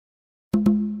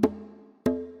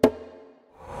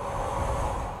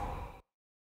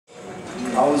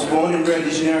in Rio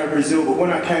de Janeiro, Brazil, but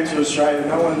when I came to Australia,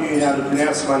 no one knew how to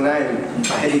pronounce my name,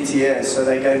 Heritier, so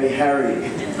they gave me Harry.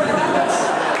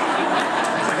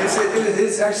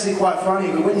 It's actually quite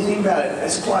funny, but when you think about it,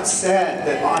 it's quite sad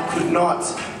that I could not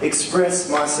express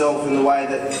myself in the way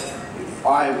that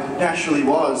I naturally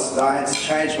was, that I had to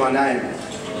change my name.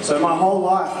 So my whole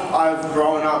life, I've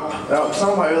grown up,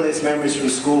 some of my earliest memories from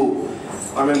school,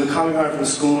 I remember coming home from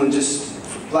school and just,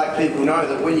 black people know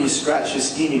that when you scratch your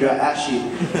skin, you go ashy.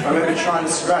 I remember trying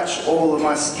to scratch all of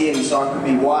my skin so I could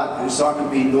be white and so I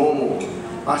could be normal.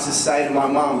 I used to say to my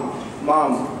mum,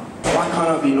 "Mum, why can't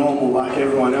I be normal like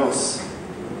everyone else?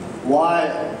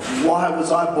 Why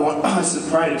was I born?" I used to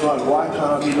pray to God, why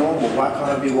can't I be normal? Why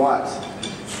can't I be white?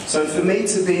 So for me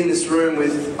to be in this room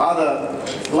with other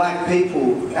black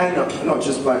people, and not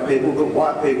just black people, but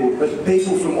white people, but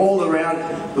people from all around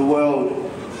the world,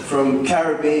 from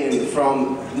Caribbean,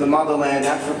 from the motherland,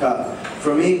 Africa,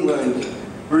 from England,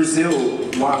 Brazil,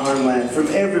 my homeland, from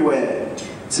everywhere,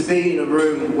 to be in a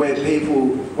room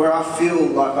where I feel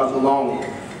like I belong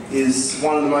is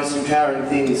one of the most empowering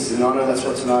things, and I know that's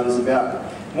what tonight is about.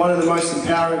 One of the most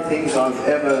empowering things I've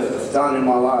ever done in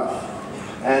my life.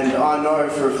 And I know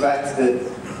for a fact that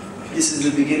this is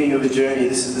the beginning of a journey.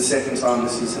 This is the second time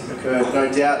this has occurred.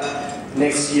 No doubt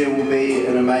next year will be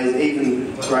an amazing,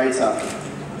 even greater.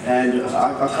 And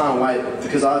I can't wait,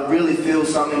 because I really feel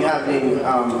something happening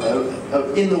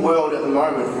in the world at the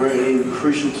moment. We're in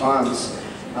crucial times.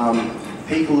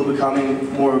 People are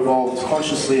becoming more evolved,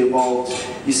 consciously evolved.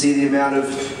 You see the amount of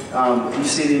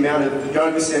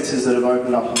yoga centres that have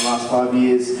opened up in the last 5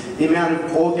 years. The amount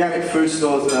of organic food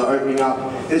stores that are opening up.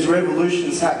 There's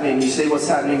revolutions happening. You see what's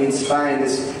happening in Spain.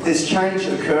 There's change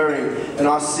occurring, and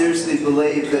I seriously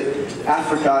believe that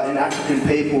Africa and African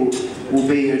people will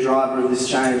be a driver of this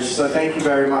change. So thank you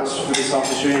very much for this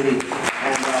opportunity.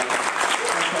 And,